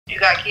You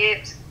got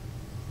kids?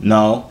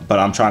 No, but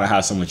I'm trying to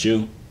have some with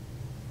you.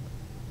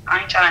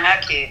 I ain't trying to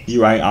have kids.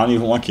 You right, I don't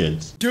even want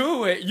kids.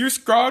 Do it. You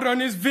scrolled on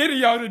this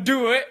video to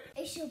do it.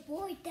 It's your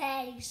boy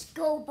Daddy's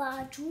Go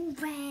by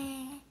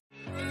Joovier.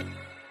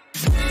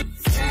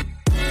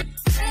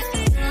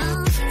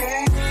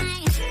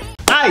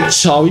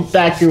 Alright, y'all, we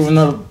back here with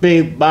another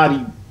big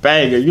body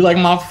banger. You like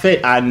my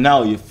fit? I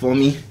know, you feel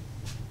me?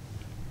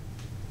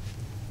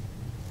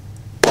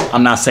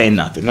 I'm not saying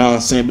nothing, you know what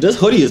I'm saying? But this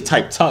hoodie is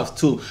type tough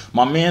too.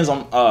 My man's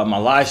on my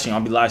live stream.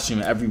 I'll be live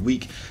streaming every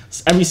week,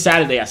 every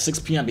Saturday at 6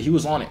 p.m. But he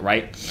was on it,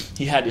 right?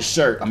 He had this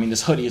shirt,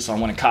 this hoodie, so I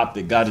went and copped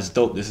it. God is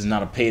dope. This is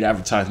not a paid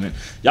advertisement.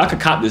 Y'all can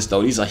cop this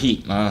though. These are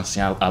heat.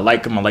 I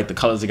like them. I like the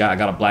colors they got. I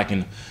got a black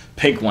and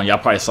pink one. Y'all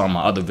probably saw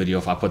my other video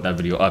if I put that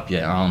video up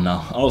yet. I don't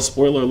know. Oh,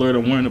 spoiler alert,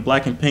 I'm wearing a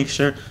black and pink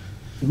shirt.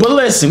 But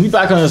listen, we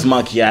back on this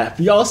monkey app.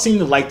 Y'all seem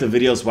to like the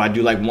videos where I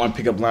do like one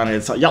pickup line at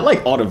a time. Y'all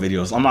like all the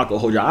videos. I'm not gonna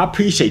hold y'all. I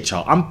appreciate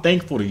y'all. I'm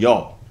thankful to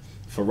y'all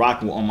for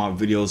rocking with all my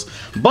videos.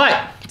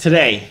 But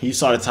today, you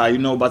saw the title,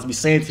 you know what I'm about to be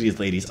saying to these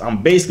ladies.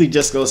 I'm basically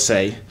just gonna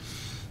say,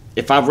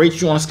 if I rate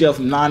you on a scale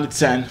from 9 to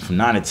 10,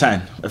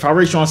 if I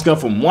rate you on a scale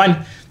from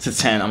 1 to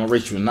 10, I'm gonna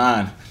rate you a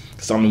 9.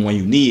 Because I'm the one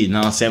you need, you know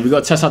what I'm saying? We're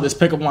gonna test out this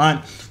pickup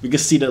line. We can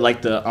see that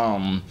like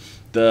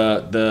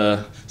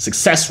the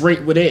success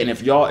rate with it, and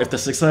if the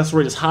success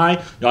rate is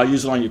high, y'all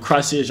use it on your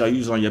crushes, y'all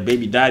use it on your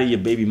baby daddy, your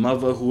baby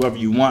mother, whoever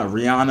you want.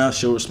 Rihanna,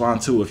 she'll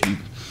respond too if you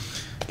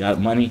got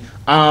money.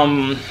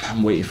 I'm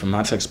waiting for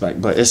my text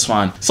back, but it's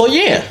fine. So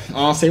yeah,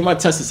 I'm saying I'm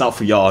gonna test this out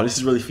for y'all. This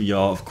is really for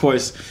y'all. Of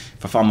course,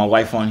 if I find my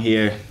wife on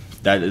here,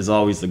 that is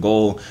always the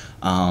goal.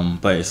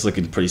 But it's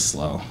looking pretty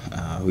slow.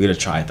 We're gonna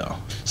try it though.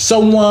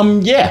 So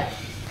yeah.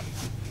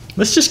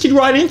 Let's just get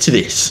right into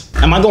this.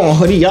 Am I going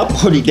hoodie up,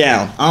 hoodie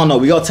down? I don't know.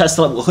 We gonna test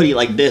it up with hoodie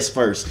like this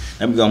first.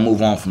 Then we gonna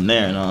move on from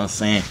there, you know what I'm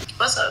saying?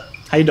 What's up?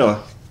 How you doing?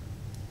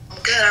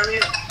 I'm good, how are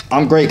you?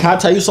 I'm great. Can I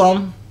tell you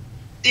something?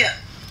 Yeah.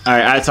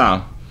 Alright, out of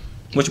time.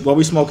 What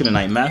we smoking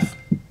tonight? Meth?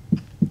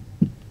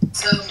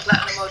 So,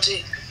 platinum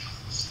OG.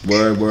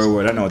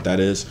 Word. I know what that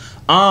is.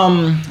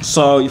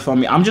 So, you feel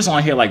me? I'm just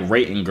on here like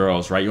rating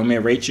girls, right? You want me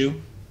to rate you?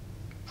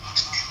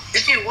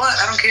 If you want,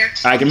 I don't care.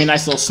 Alright, give me a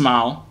nice little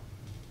smile.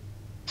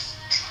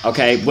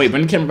 Okay, wait,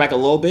 bring the camera back a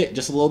little bit,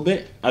 just a little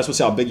bit. I just want to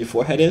see how big your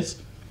forehead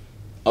is.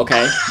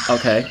 Okay.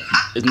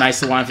 It's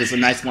nice length, it's a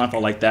nice length, I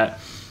like that.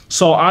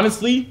 So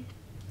honestly,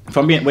 if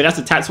I'm being, wait, that's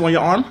a tattoo on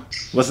your arm?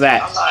 What's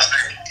that? I'm not.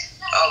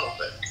 All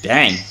of it.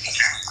 Dang.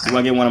 You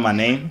want to get one of my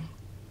name?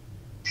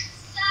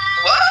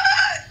 What?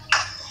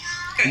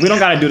 We don't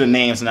got to do the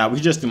names now, we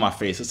just do my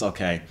face, it's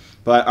okay.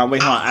 But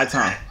wait, hold on, add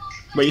time.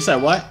 Wait, you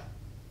said what?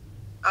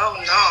 Oh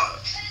no.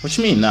 What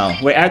you mean, no?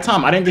 Wait, add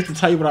time, I didn't get to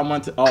tell you what I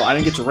wanted to, oh, I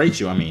didn't get to rate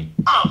you, Oh,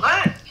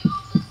 what?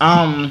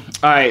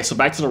 Alright, so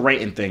back to the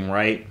rating thing,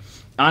 right?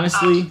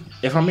 Honestly,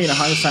 if I'm being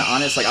 100%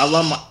 honest, like I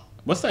love my,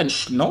 what's that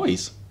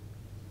noise?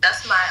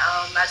 That's my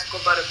magical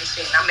butter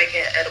machine. I'm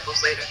making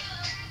edibles later.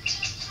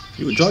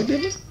 You a drug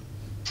dealer?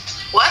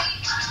 What?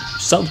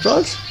 Sell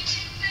drugs?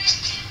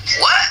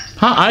 What?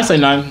 Huh? I say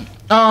 9.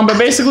 But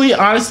basically,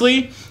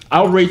 honestly,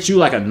 I'll rate you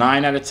like a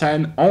 9 out of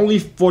 10, only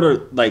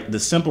for the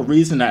simple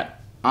reason that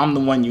I'm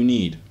the one you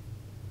need.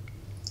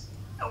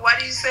 Why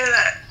do you say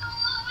that?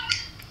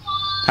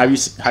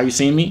 Have you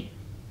seen me?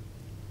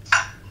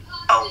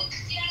 Oh.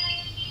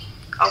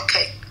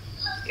 Okay.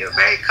 You're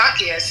very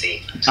cocky, I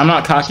see. I'm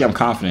not cocky, I'm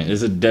confident.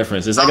 There's a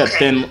difference. It's like a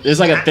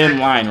thin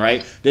line,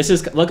 right? This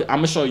is, look, I'm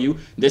gonna show you.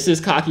 This is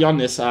cocky on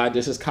this side.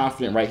 This is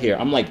confident right here.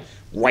 I'm like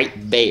right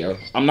there.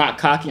 I'm not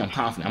cocky, I'm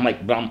confident. I'm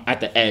like, but I'm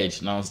at the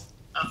edge. No, Okay.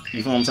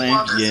 you feel what I'm saying?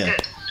 Well, that's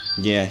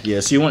Yeah. good. Yeah.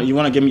 So you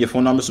want to give me your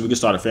phone number so we can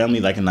start a family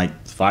like in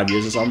like 5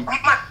 years or something? Oh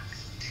my.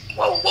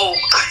 Whoa.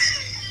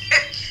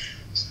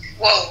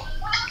 Whoa.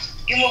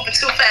 You're moving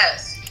too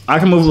fast. I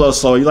can move a little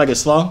slow. You like it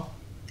slow?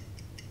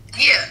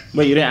 Yeah.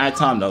 Wait, you didn't add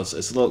time though. So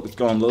it's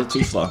going a little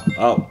too slow.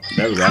 Oh,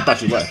 there we go. I thought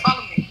you left.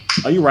 Follow me.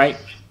 Oh, you right.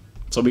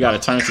 So we got to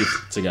turn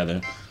together.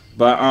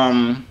 But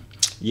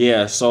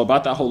yeah. So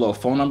about that whole little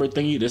phone number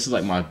thingy, this is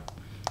like my,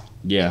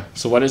 yeah.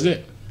 So what is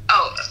it?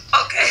 Oh,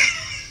 okay.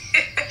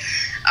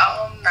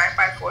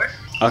 954.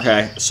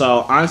 Okay.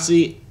 So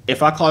honestly,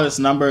 if I call this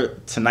number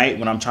tonight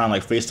when I'm trying to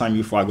like FaceTime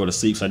you before I go to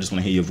sleep, so I just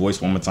want to hear your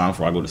voice one more time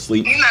before I go to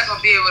sleep. You're not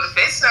gonna be able to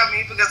FaceTime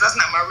me because that's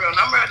not my real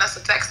number. That's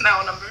a text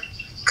now number.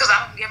 Because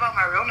I don't give out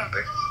my real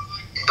number.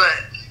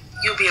 But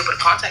you'll be able to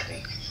contact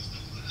me.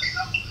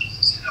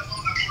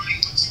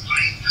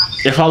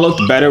 If I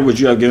looked better, would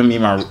you have given me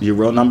your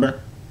real number?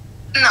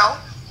 No.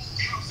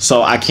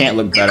 So I can't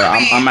look better.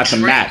 I'm at the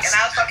Drake, max. And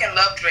I fucking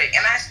love Drake.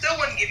 And I still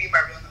wouldn't give you my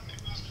real number.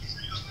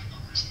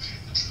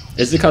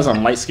 Is it because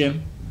I'm light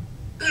skinned?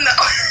 No.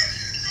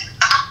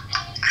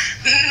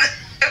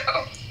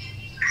 No.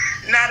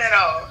 Not at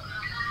all.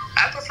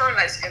 I prefer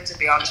light skin, to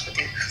be honest with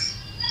you.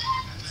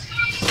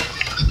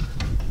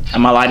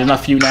 Am I light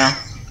enough for you now?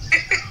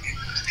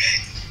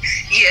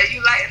 Yeah,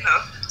 you light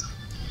enough.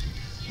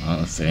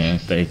 I'm saying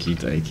thank you.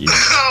 Oh my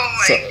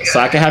God. So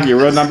I can have your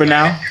real number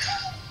now?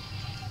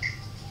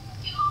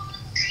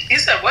 You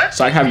said what?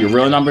 So I have your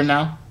real number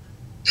now?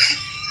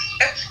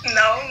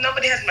 No, nobody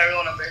nobody has my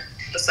real number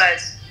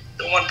besides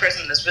the one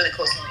person that's really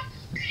close to me.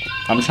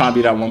 I'm trying to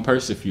be that one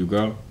person for you,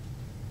 girl.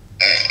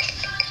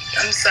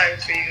 I'm sorry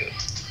for you.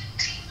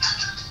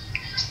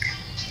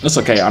 It's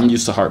okay. I'm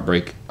used to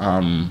heartbreak.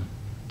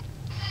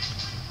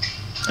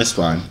 It's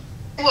fine.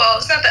 Well,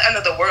 it's not the end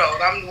of the world.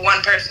 I'm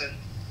one person.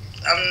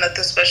 I'm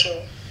nothing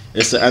special.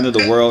 It's the end of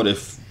the world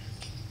if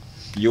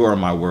you are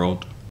my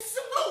world.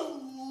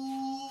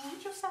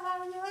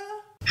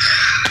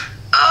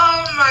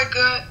 Oh my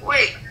god.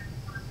 Wait.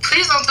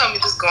 Please don't tell me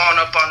this going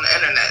up on the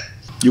internet.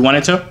 You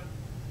wanted to?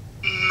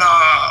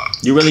 Nah.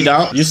 You really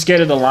don't? You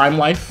scared of the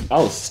limelight?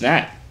 Oh,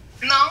 snap.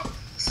 No.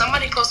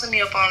 Somebody posted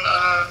me up on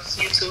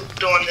YouTube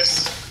doing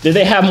this. Did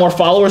they have more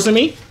followers than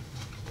me?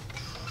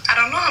 I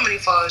don't know how many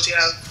followers you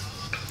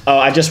have. Oh,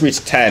 I just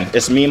reached 10.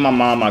 It's me, my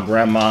mom, my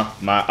grandma,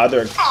 my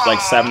other,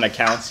 like, 7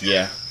 accounts.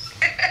 Yeah.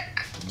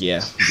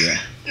 Yeah.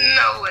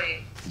 No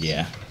way.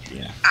 Yeah.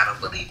 I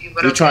don't believe you,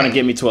 but You're okay. trying to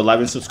get me to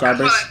 11 I subscribers?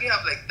 feel like you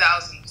have like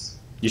thousands.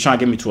 You're trying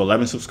to get me to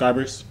 11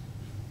 subscribers?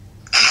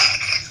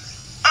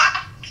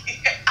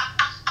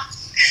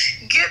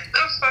 Get the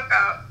fuck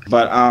out.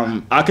 But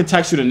I could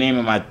text you the name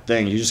of my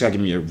thing. You just gotta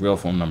give me your real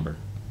phone number.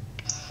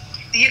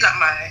 You got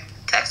my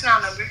text now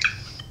number.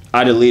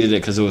 I deleted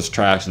it because it was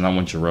trash and I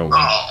want your real one.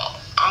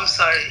 Oh, I'm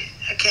sorry.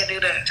 I can't do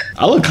that.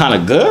 I look kind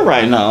of good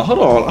right now. Hold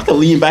on. I can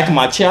lean back in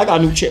my chair. I got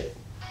a new chair.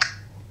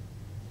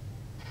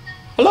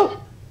 Hello?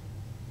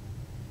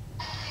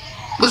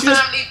 What's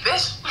up, lead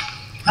bitch?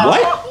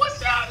 What? Oh,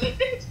 what's up, lead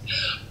bitch?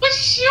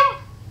 What's your?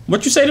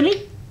 What you say to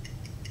me?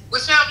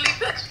 What's up, lead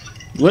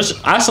bitch? What's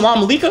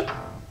Assalamu alaikum?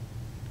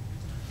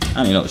 I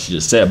don't even know what she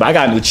just said, but I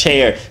got a new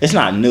chair. It's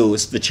not new.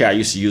 It's the chair I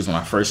used to use when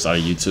I first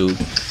started YouTube.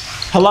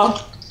 Hello?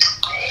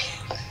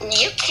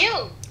 You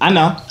cute. I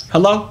know.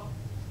 Hello?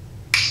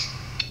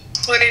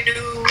 What it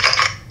do?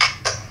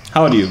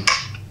 How old are you?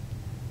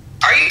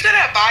 Are you good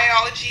at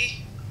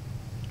biology?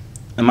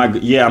 Am I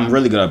good? Yeah, I'm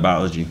really good at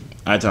biology.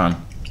 I time.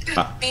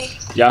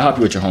 Yeah, I'll help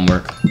you with your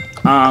homework.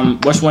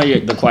 What's one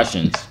of the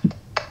questions?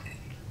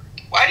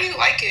 Why do you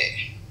like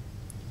it?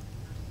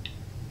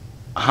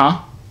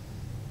 Huh?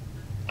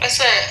 I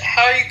said,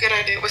 how are you good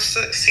at it? What's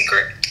the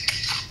secret?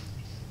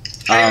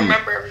 I don't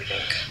remember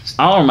everything.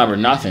 I don't remember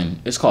nothing.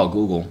 It's called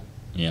Google.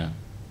 Yeah.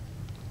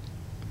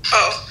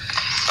 Oh,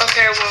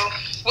 okay. Well,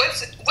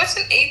 what's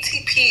an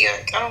ATP?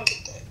 I don't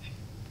get that.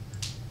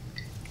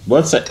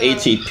 What's an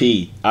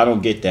ATP? I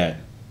don't get that.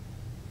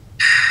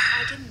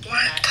 I didn't get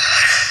that.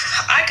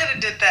 I could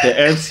have did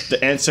that.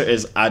 The answer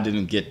is I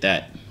didn't get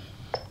that.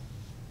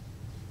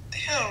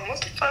 Damn, what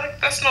the fuck?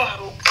 That's no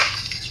help.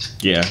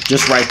 Yeah,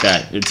 just write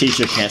that. The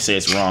teacher can't say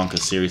it's wrong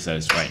because Siri said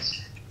it's right.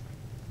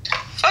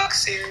 Fuck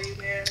Siri,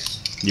 man.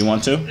 You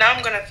want to? Now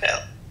I'm gonna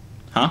fail.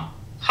 Huh?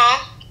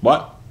 Huh?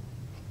 What?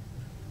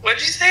 What'd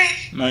you say?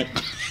 Like,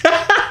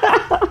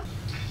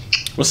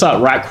 what's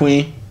up, Rat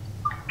Queen?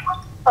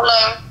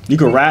 Hello. You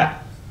can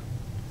rap?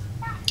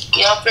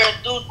 Yeah, I'm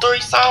gonna do 3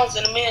 songs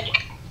in a minute.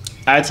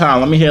 At time,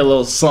 let me hear a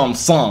little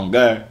song,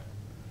 guy.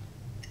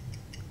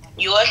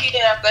 You are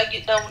here after I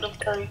get done with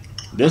them 3.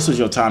 This was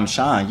your time to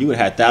shine. You would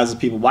have had thousands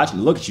of people watching.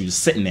 Look at you just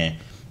sitting there,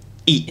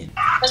 eating.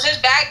 Cause his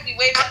bag be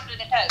way better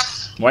than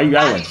his. Why you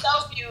yelling?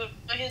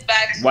 His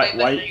bag is way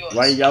better than yours.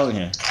 Why you yelling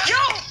here? Yo,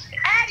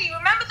 Addy,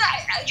 remember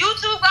that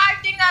YouTube live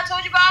thing that I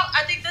told you about?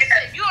 I think this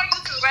is you on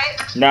YouTube, right?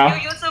 No.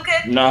 You a YouTube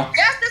kid? No.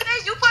 Yes, this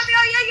is. You put me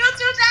on your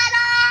YouTube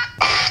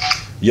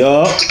channel.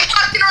 Yo.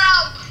 Fucking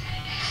around.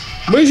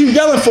 What are you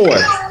yelling for?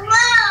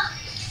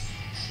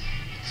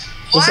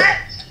 What's What? up?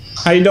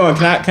 How you doing?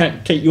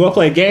 Can you wanna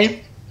play a game?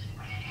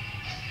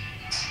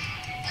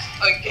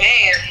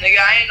 Again, nigga,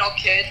 I ain't no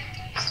kid.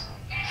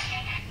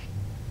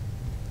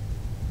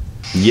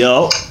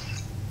 Yo.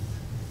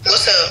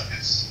 What's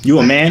up? You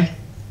a man?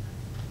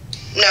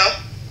 No.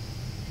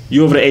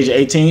 You over the age of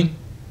 18?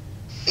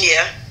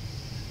 Yeah.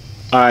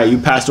 Alright, you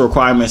passed the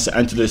requirements to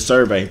enter this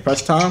survey.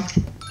 Press time.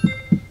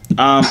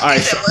 Alright.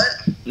 You said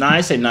what? Nah, I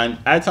ain't say none.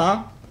 At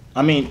time?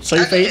 I mean, show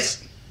your I did.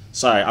 face.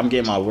 Sorry, I'm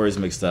getting my words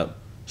mixed up.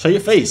 Show your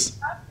face.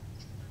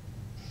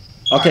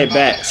 Okay,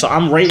 bet. So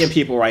I'm rating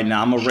people right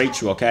now. I'm gonna rate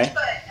you, okay?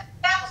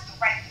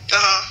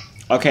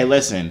 Uh-huh. Okay,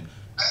 listen.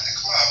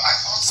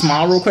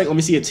 Smile real quick. Let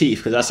me see your teeth,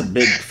 because that's a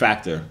big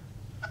factor.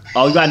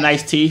 Oh, you got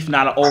nice teeth.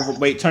 Not an over.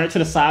 Wait, turn it to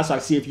the side so I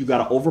can see if you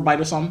got an overbite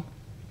or something.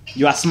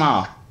 You got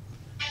smile.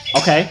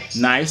 Okay,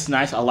 nice.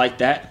 I like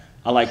that.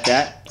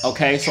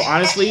 Okay, so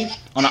honestly,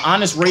 on an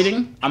honest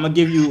rating, I'm gonna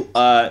give you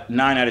 9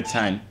 out of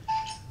 10.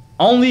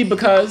 Only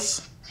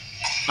because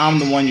I'm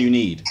the one you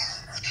need.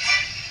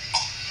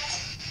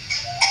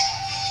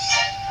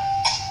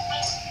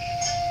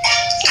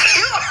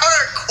 You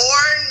are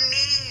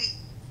corny.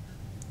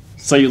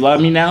 So you love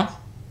me now?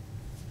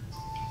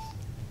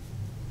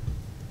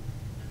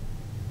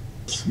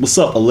 What's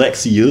up,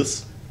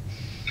 Alexius?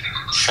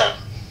 So,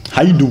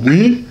 How you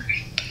doing?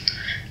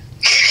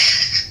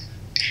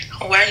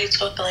 why are you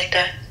talking like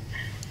that?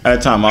 At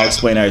a time, I'll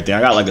explain everything. I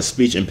got like a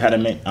speech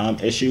impediment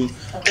issue.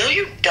 No,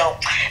 you don't.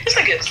 It's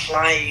like it's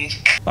lying.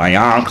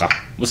 Bianca.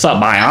 What's up,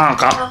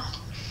 Bianca?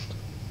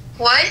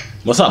 What?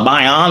 What's up,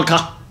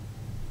 Bianca?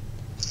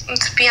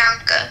 It's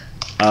Bianca.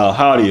 Oh,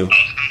 how old are you?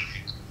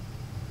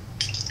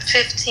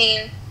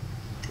 15.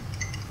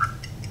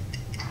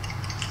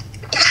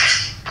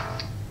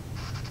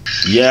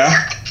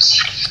 Yeah.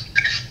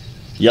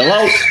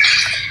 Yellow.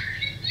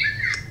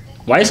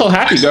 Why are you so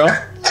happy, girl?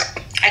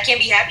 I can't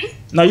be happy?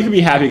 No, you can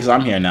be happy because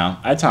I'm here now.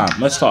 I had time.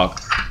 Let's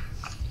talk.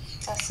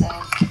 That's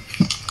sad.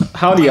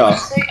 How old are y'all? I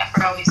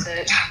forgot what he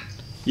said.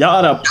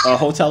 Y'all at a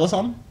hotel or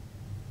something?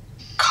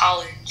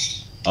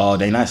 College. Oh,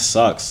 they nice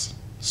sucks.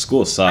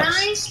 School sucks.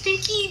 Nice,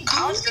 Stinky.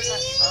 College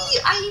doesn't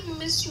suck. I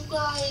miss you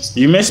guys.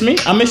 You miss me?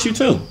 I miss you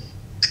too.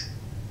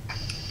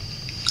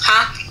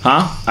 Huh?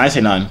 Huh? I ain't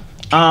say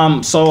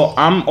nothing. So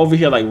I'm over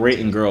here like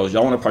rating girls.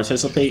 Y'all want to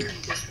participate?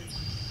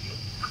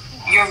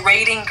 You're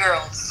rating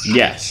girls.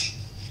 Yes.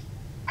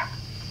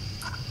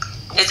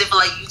 Is it for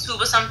like YouTube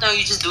or something, or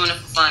you just doing it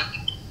for fun?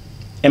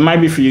 It might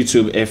be for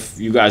YouTube if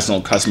you guys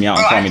don't cuss me out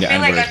and call me the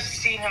N-word. I feel like I've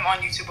seen him on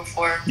YouTube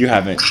before. You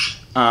haven't.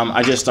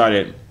 I just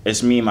started.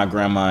 It's me, my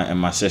grandma, and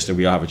my sister.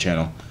 We all have a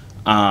channel.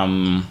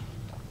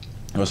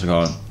 What's it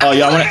called? Oh,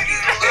 y'all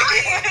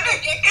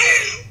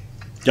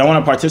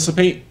want to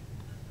participate?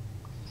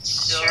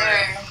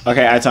 Sure.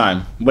 Okay, at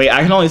time. Wait,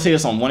 I can only say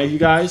this on one of you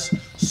guys.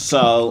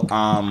 So,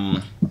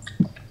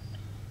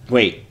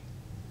 wait.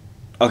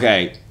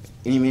 Okay.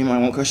 You mean my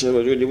one question?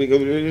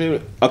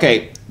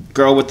 Okay,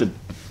 girl with the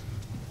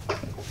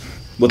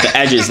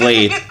edges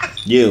laid.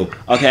 You.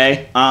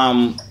 Okay.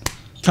 Turn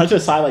to the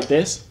side like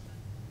this.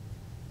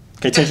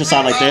 Okay, turn to the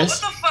side like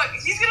this. What the fuck?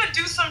 He's gonna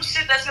do some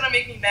shit that's gonna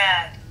make me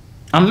mad.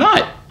 I'm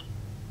not.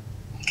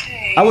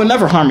 Okay. I would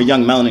never harm a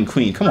young melanin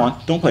queen. Come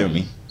on, don't play with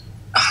me.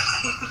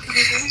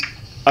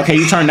 Okay,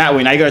 you turn that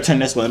way. Now you gotta turn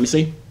this way. Let me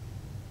see.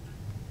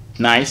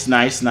 Nice,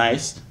 nice,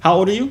 nice. How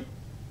old are you?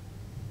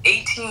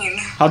 18.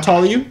 How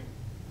tall are you?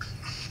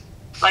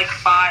 Like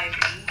 5.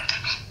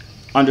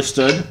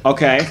 Understood.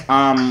 Okay.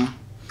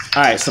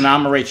 Alright, so now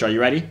I'm gonna rate you. Are you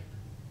ready?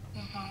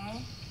 Mm-hmm.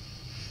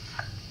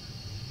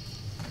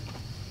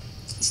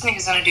 This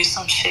nigga's gonna do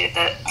some shit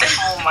that,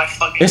 oh my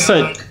fucking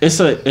god. It's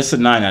a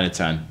 9 out of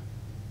 10.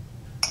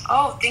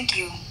 Oh, thank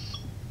you.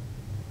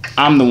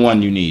 I'm the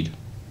one you need.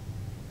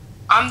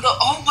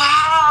 Oh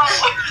wow.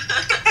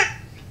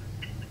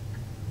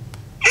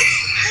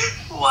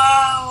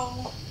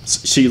 Wow.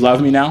 So you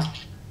love me now?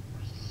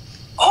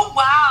 Oh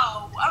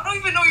wow. I don't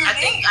even know your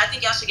name. I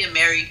think y'all should get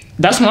married.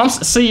 That's what I'm.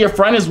 See, your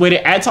friend is with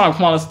it. At time,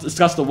 come on, let's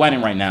discuss the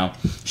wedding right now.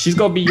 She's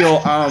gonna be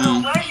your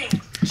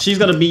She's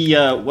gonna be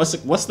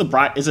what's the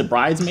bride? Is it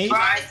bridesmaid?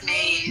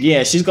 Bridesmaid.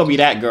 Yeah, she's gonna be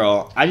that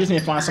girl. I just need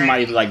to find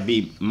somebody to like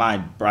be my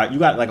bride. You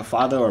got like a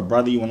father or a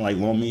brother you wanna like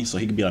loan me so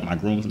he could be like my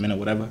groomsman or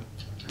whatever?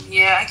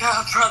 Yeah, I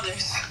got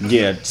brothers.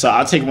 Yeah, so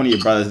I'll take one of your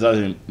brothers.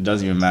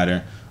 Doesn't even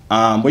matter.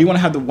 Where you wanna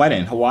have the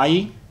wedding?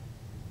 Hawaii?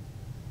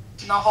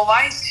 No,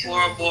 Hawaii's too.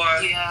 Bora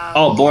Bora. Yeah.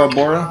 Oh, Bora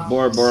Bora?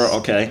 Bora Bora,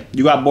 okay.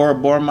 You got Bora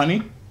Bora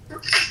money?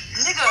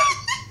 Nigga,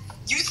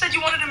 you said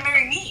you wanted to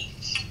marry me.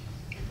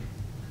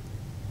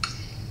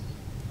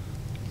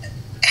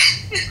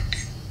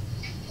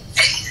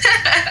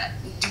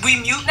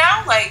 We mute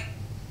now? Like,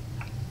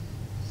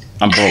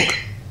 I'm broke.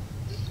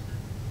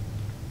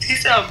 he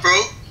said I'm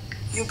broke.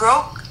 You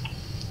broke?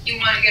 You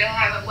want to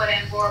have a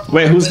wedding Bora Bora?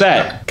 Wait, who's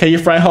that? Can your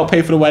friend help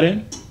pay for the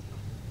wedding?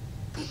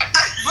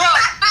 Bro,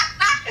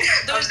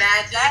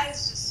 that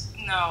is just,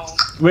 no.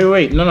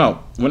 Wait,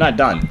 no. We're not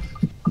done.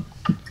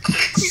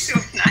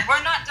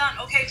 We're not done,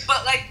 okay?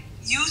 But, like,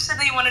 you said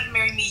that you wanted to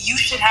marry me. You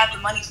should have the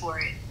money for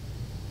it.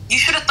 You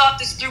should have thought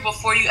this through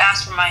before you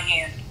asked for my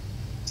hand.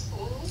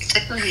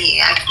 Technically,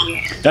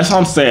 actually. That's what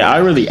I'm saying. I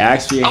really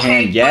asked for your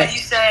hand yet. But you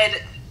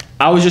said...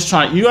 I was just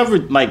trying... You ever,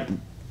 like,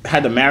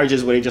 had the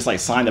marriages where they just, like,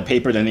 signed a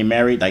paper, then they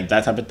married? Like,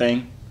 that type of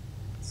thing?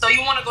 So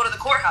you want to go to the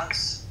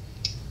courthouse?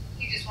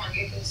 You just want to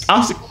get this... I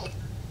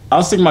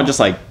was thinking about just,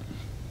 like...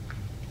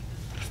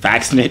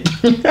 faxing it.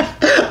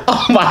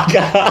 Oh my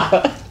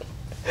god.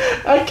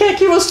 I can't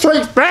keep a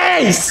straight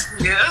face.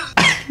 Yeah.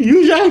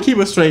 You try to keep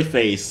a straight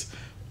face.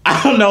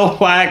 I don't know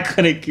why I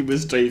couldn't keep a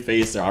straight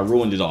face there. I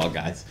ruined it all,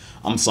 guys.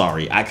 I'm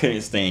sorry. I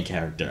couldn't stay in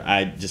character.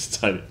 I just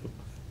started.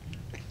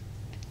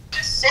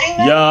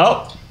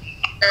 Yo.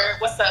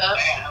 What's up?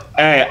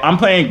 Hey, I'm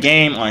playing a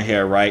game on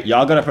here, right?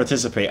 Y'all gotta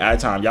participate at a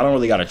time. Y'all don't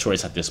really got a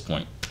choice at this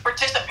point.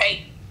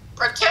 Participate.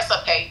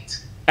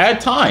 At a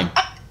time.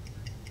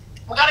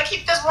 We gotta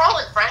keep this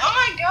rolling, friend. Oh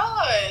my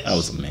gosh. That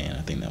was a man.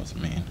 I think that was a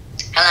man.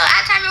 Hello,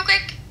 add time real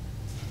quick.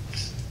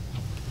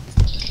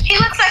 He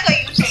looks like a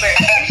YouTuber.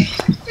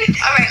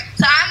 Alright,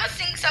 so I'm gonna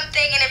sing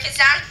something, and if it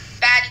sounds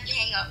bad, you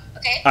hang up,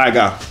 okay? Alright,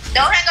 go.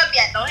 Don't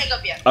hang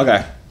up yet.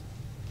 Okay.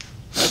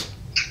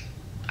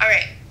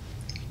 Alright.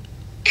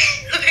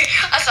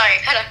 I'm sorry,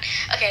 hold on.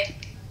 Okay,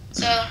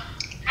 so,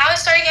 how is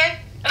it start again?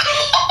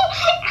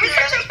 I'm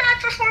such a bad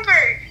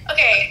performer.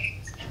 Okay.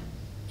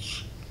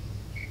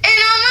 And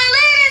all my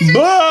ladies.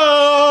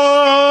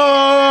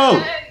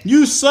 Boo!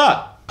 You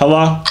suck.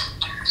 Hello?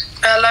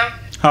 Hello?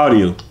 How old are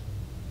you?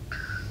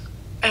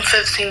 I'm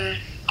 15.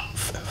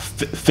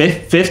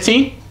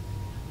 15?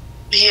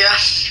 Yeah.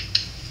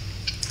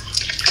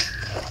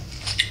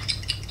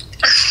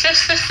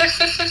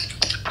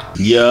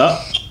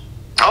 Yeah.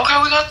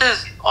 got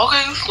this.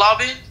 Okay, you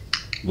slobbing.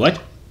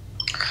 What?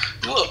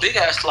 You a big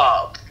ass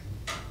slob.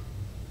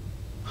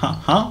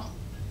 Huh?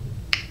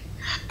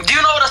 Do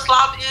you know what a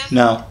slob is?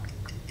 No.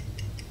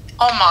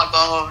 Oh my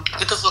god.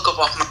 Get this look up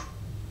off my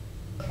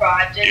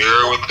Project.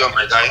 You're with them,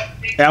 my guy.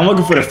 Hey, I'm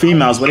looking for the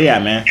females. Where they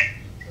at, man?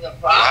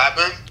 What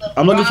happened?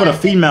 I'm looking for the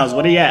females.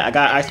 Where they at? I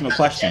gotta ask them a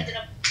question.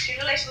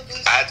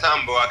 I had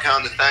time, bro. I can't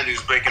understand you.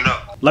 It's breaking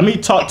up. Let me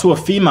talk to a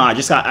female. I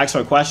just gotta ask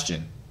her a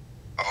question.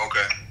 Oh,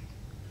 okay.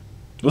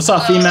 What's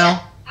up,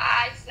 female?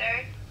 Hi,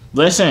 sir.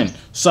 Listen,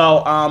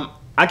 so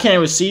I can't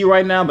even see you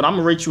right now, but I'm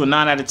gonna rate you a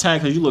 9 out of 10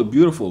 because you look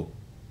beautiful.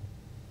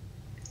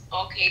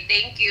 Okay,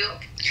 thank you.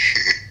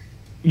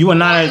 You a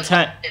 9 out of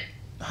 10?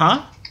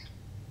 Huh?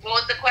 What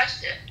was the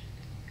question?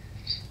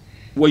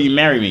 Will you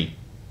marry me?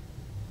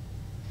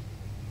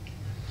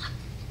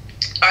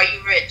 Are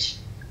you rich?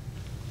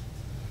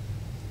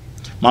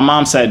 My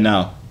mom said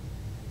no.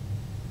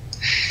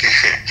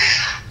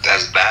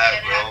 That's bad,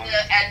 And bro.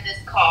 after end this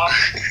call.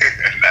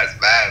 That's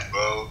bad,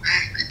 bro.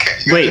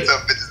 You Wait. can't tell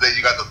bitches that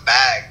you got the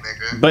bag,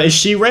 nigga. But is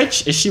she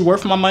rich? Is she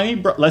worth my money?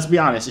 Bro, let's be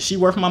honest. Is she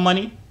worth my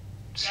money?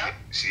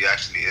 She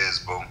actually is,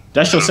 bro.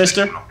 That's your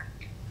sister?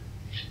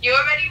 You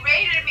already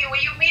rated me. What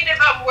do you mean if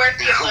I'm worth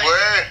your money?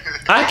 Where?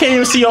 I can't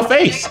even see your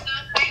face.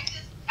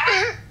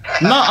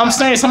 No, I'm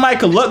saying somebody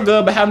could look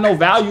good but have no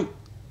value.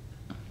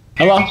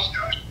 Hello?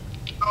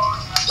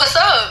 What's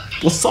up?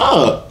 What's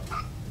up?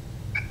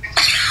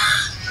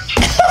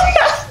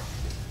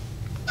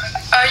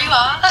 Are you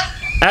on?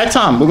 At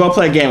time, we're gonna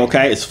play a game,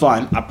 okay? It's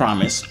fun, I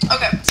promise.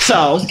 Okay.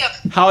 So, Let's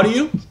go. how old are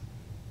you?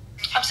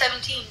 I'm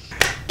 17.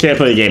 Can't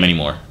play the game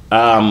anymore.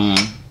 Why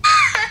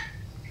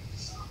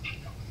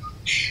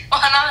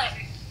not?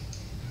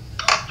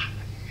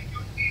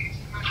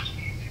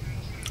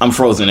 I'm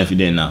frozen if you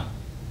didn't know.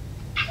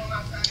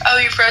 Oh,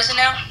 you're frozen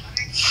now?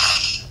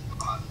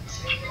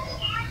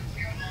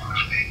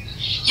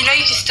 You know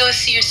you can still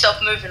see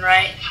yourself moving,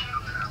 right?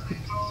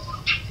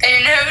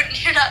 And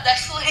you're not that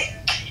slick.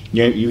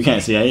 You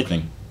can't see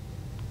anything.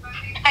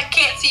 I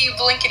can't see you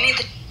blinking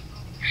either.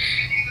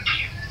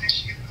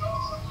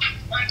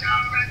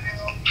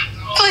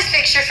 Please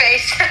fix your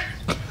face.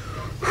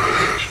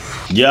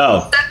 Yo.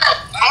 Oh,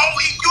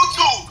 he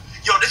YouTube.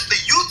 Yo, this the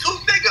YouTube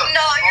nigga.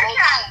 No, you're oh,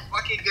 not. my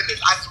fucking goodness.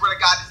 I swear to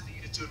God, this is the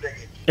YouTube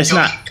nigga. It's Yo,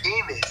 not. he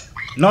famous.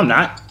 No, I'm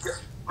not.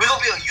 We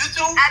gonna be on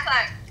YouTube? At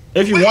time.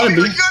 If you We want to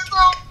gonna be. on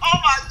YouTube? Oh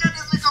my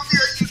goodness, we gonna be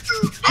on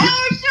YouTube.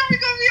 Oh shit, we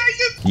gonna be on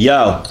YouTube.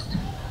 Yo.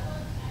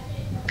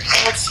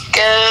 What's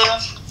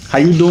good? How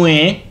you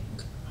doing?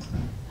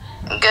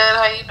 Good,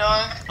 how you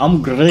doing?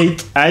 I'm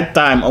great. At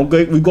time.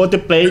 Okay, we got to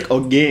play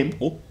a game.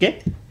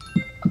 Okay.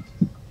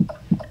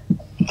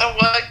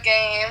 What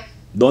game?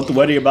 Don't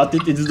worry about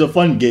it. It is a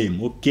fun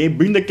game. Okay.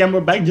 Bring the camera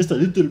back just a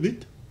little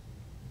bit.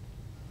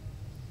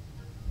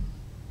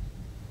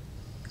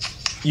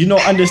 You know,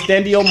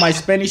 understand yo, my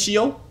Spanish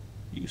yo?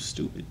 You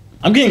stupid.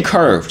 I'm getting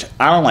curved.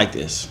 I don't like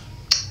this.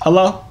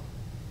 Hello?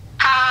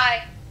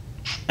 Hi.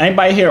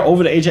 Anybody here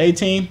over the age of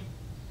 18?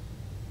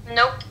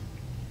 Nope.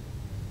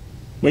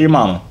 Where your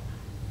mama?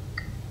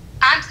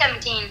 I'm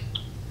 17.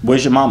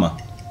 Where's your mama?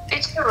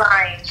 Bitch, you're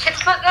lying. Shut the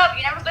fuck up.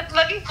 You never looked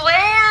looking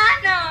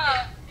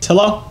flat.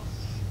 Hello?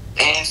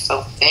 Ass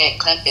so fat,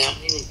 clap it,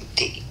 I'm really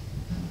dick.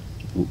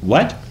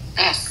 What?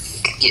 I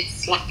get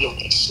sloppy on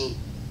that shit.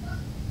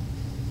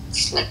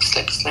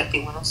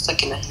 Slappy when I'm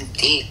sucking at his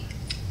dick.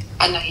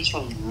 I know he's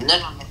trying to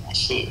nut on that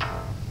shit.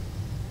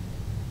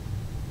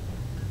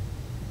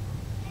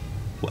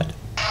 What?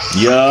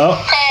 Yo.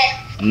 Hey.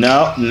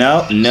 No. You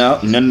on YouTube.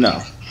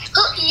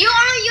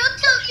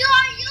 You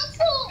on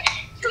YouTube.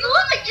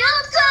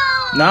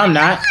 No, I'm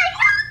not.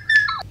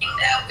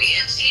 That we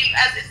achieve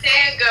as a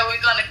tango.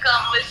 We're gonna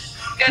come with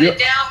got Yep. it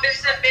down,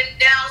 bitch have been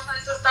down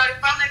since I started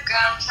from the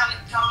ground. Trying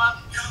to come up.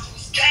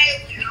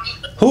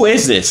 Who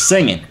is this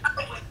singing?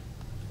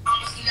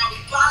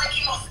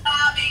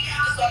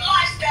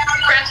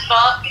 Prince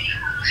Bob.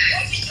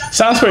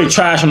 Sounds pretty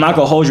trash. I'm not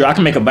gonna hold you. I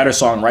can make a better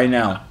song right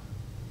now.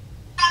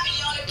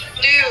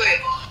 Do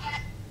it.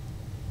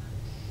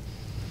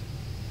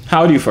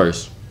 How old are you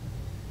first?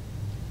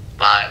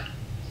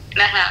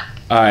 5.5.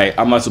 Alright,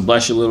 I must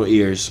bless your little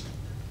ears.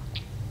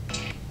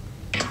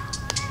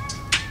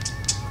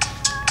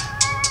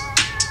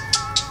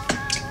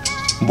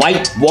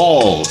 White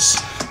walls,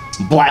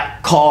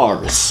 black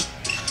cars,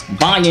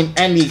 buying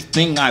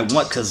anything I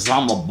want cause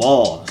I'm a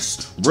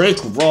boss. Rick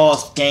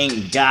Ross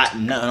ain't got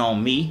none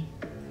on me.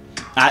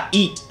 I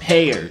eat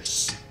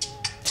pears.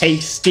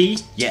 Tasty,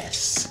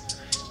 yes.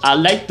 I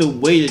like the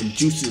way the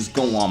juices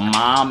go on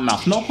my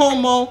mouth. No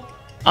homo.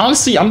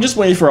 Honestly, I'm just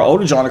waiting for an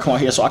older John to come on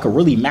here so I can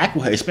really mac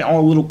with her. It's been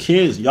all little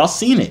kids. Y'all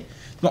seen it.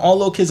 It's been all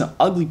little kids and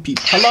ugly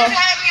people. Hello?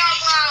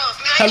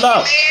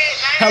 Hello?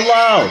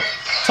 Hello?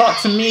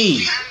 Talk to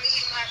me.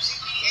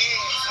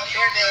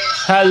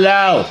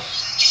 Hello?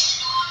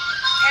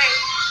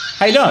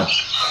 How you doing?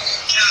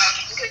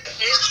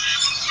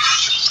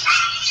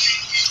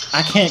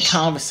 I can't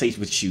conversate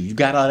with you. You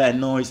got all that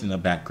noise in the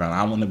background.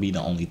 I want to be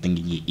the only thing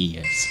in your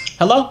ears.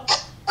 Hello?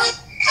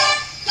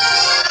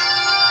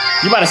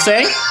 You about to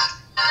sing?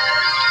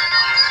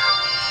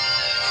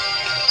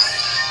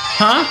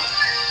 Huh?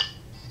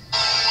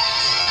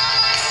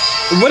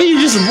 What are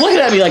you just looking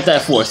at me like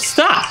that for?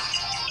 Stop.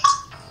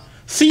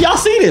 See, y'all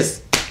see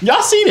this?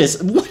 Y'all see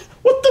this?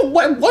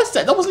 What's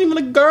that? That wasn't even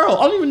a girl.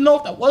 I don't even know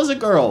if that was a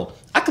girl.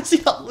 I could see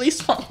at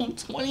least from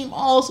 20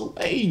 miles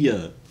away.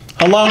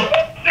 Hello?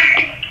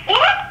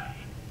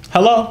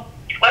 Hello?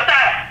 What's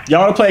up?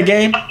 Y'all wanna play a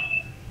game?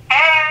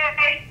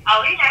 Hey.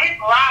 Oh, he ain't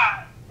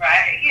live,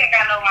 right? He ain't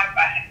got no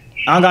Wi-Fi.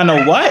 I don't got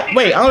no what?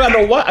 Wait, I don't got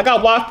no what? I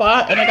got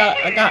Wi-Fi and I got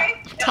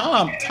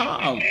Tom.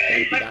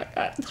 Baby, I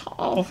got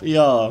Tom.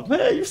 Yo,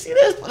 man, you see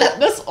this?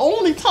 That's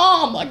only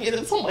Tom. Like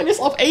it's somebody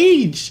that's of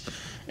age.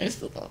 It's,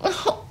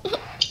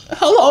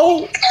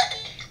 hello.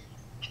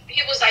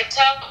 He was like,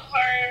 tell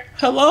her.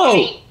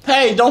 Hello.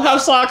 Hey, don't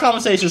have side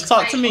conversations.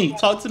 Talk to me.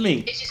 Talk to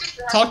me.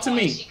 Talk to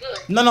me.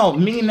 No,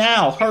 me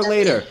now. Her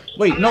later.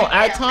 Wait, no,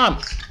 add time.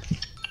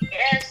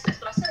 Yes,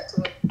 that's what I said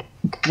to her.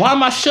 Why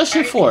am I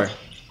shushing for?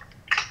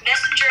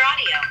 Messenger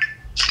audio.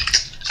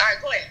 All right,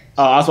 go ahead.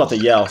 Oh, I was about to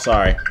yell.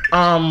 Sorry.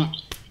 How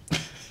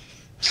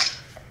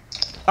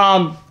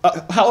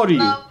old are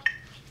you? I'm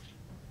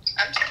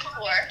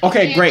 24.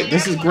 Okay, great.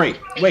 This is great.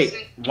 Wait,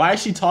 why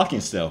is she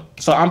talking still?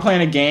 So I'm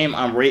playing a game.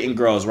 I'm rating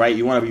girls, right?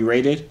 You want to be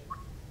rated?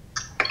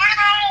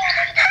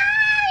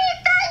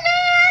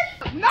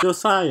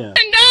 Josiah.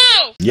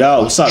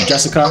 Yo, what's up,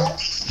 Jessica?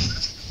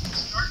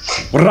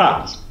 What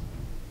up?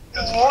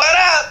 What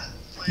up?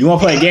 You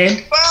want to play a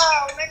game?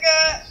 Wow,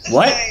 nigga.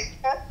 What?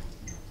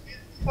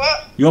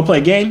 What? You want to play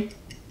a game?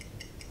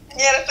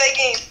 Yeah, let's play a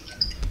game.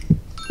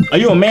 Are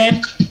you a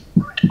man?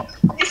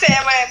 You say,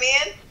 am I a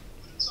man?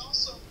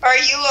 Are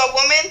you a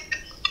woman?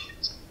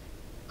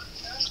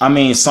 I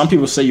mean, some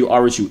people say you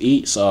are what you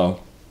eat,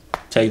 so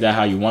take that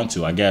how you want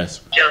to, I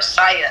guess.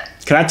 Josiah.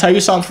 Can I tell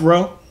you something for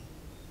real?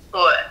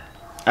 What?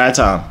 At a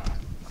time.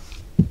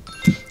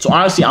 So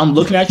honestly, I'm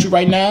looking at you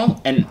right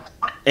now, and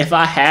if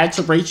I had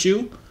to rate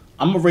you,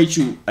 I'm gonna rate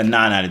you a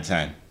 9 out of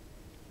 10.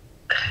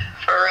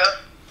 For real?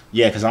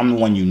 Yeah, because I'm the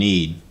one you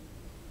need.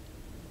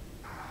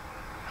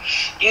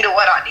 You the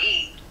what I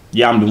need.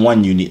 Yeah, I'm the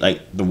one you need.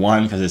 Like, the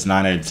one, because it's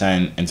 9 out of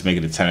 10, and to make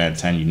it a 10 out of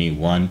 10, you need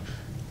one.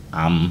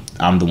 I'm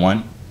the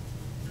one.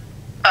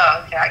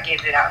 Oh, okay, I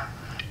gave it out.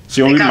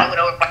 So you want to be Kinda went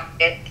over my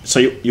head. So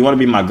you want to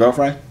be my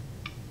girlfriend?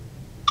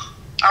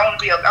 I want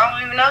to be. I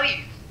don't even know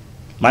you.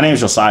 My name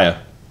is Josiah.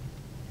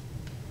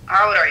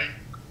 How old are you?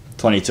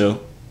 22.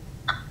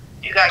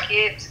 You got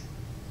kids?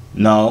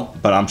 No,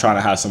 but I'm trying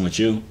to have some with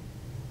you.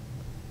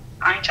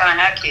 I ain't trying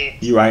to have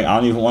kids. You right? I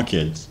don't even want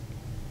kids.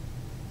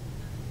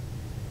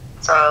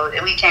 So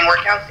we can't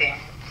work out then.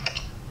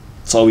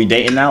 So we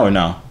dating now or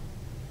no?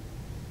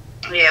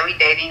 Yeah, we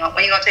dating.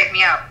 When you gonna take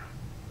me out?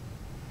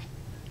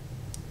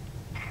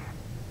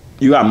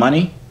 You got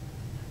money?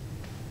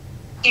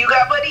 You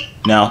got money?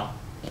 No.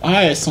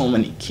 Why are so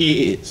many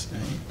kids?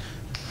 Man?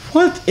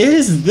 What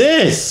is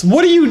this?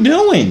 What are you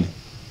doing?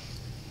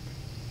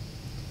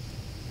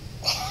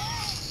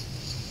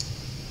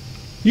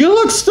 You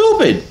look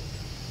stupid.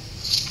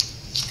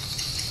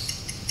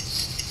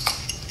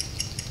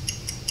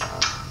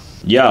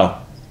 Yo.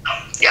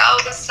 Yo,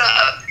 what's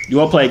up? You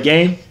want to play a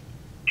game?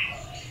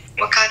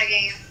 What kind of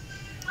game?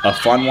 A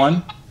fun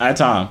one? At a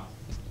time.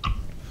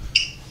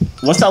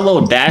 What's that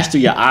little dash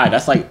through your eye?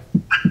 That's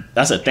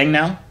a thing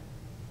now?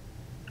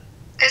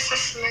 It's a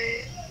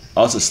slit.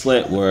 Oh, it's a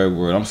slit.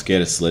 Word. I'm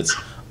scared of slits.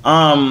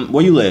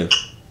 Where you live?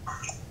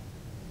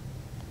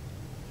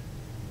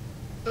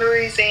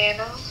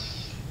 Louisiana.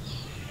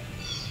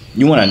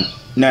 You wanna?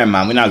 Never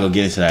mind. We're not gonna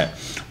get into that.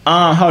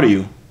 How old are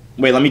you?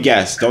 Wait, let me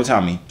guess. Don't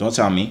tell me.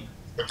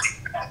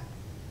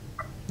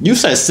 You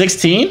said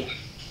 16?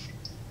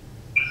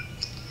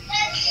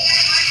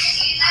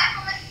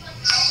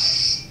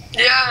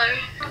 Yeah.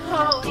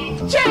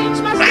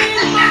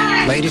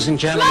 Ladies and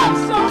gentlemen,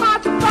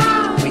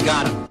 we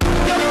got him.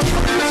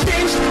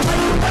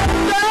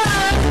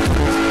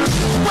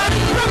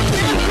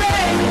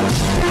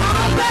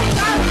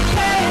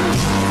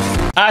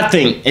 I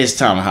think it's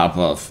time to hop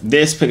off.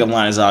 This pickup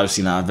line is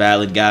obviously not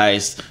valid,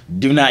 guys.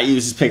 Do not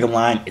use this pickup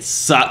line. It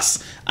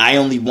sucks. I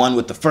only won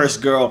with the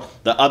first girl.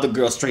 The other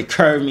girl straight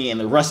curved me, and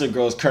the rest of the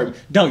girls curved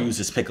me. Don't use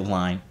this pickup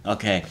line,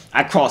 okay?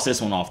 I crossed this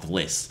one off the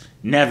list.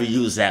 Never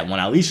use that one.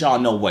 At least y'all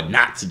know what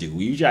not to do.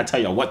 We usually I tell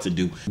y'all what to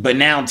do, but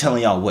now I'm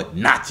telling y'all what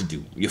not to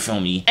do. You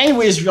feel me?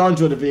 Anyways, if y'all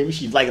enjoyed the video, make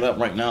sure you like it up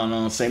right now. You know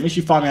what I'm saying? Make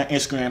sure you follow me on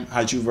Instagram,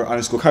 Joovier_.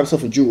 Call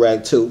yourself a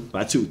Jurag too.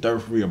 Buy 2,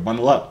 3rd free or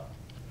bundle up.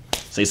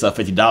 Say yourself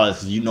 $50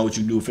 because you know what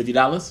you do with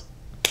 $50.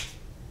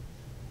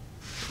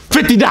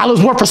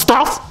 $50 worth of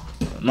stuff.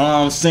 Know what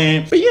I'm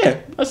saying? But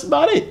yeah, that's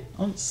about it.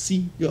 I'll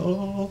see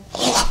y'all.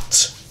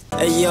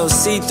 Hey yo,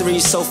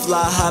 C3 so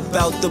fly, hop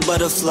out the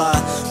butterfly.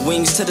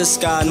 Wings to the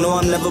sky, no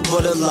I'm never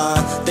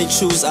borderline. They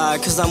choose I,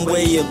 cause I'm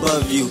way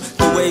above you.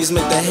 The waves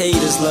make the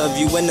haters love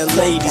you when the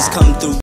ladies come through.